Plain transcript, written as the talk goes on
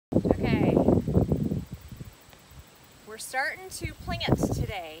we're starting to plant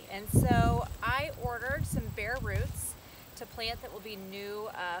today, and so I ordered some bare roots to plant that will be new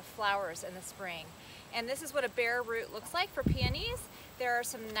flowers in the spring. And this is what a bare root looks like for peonies. There are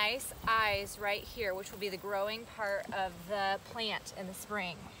some nice eyes right here, which will be the growing part of the plant in the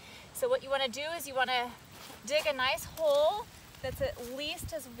spring. So what you want to do is you want to dig a nice hole that's at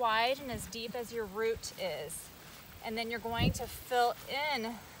least as wide and as deep as your root is. And then you're going to fill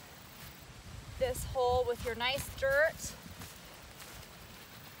in this hole with your nice dirt.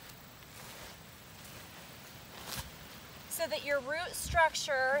 So that your root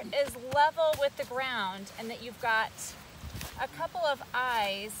structure is level with the ground and that you've got a couple of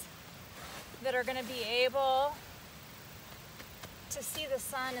eyes that are going to be able to see the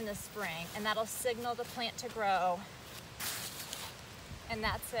sun in the spring, and that'll signal the plant to grow. And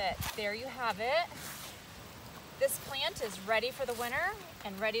that's it. There you have it. This plant is ready for the winter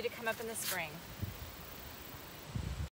and ready to come up in the spring.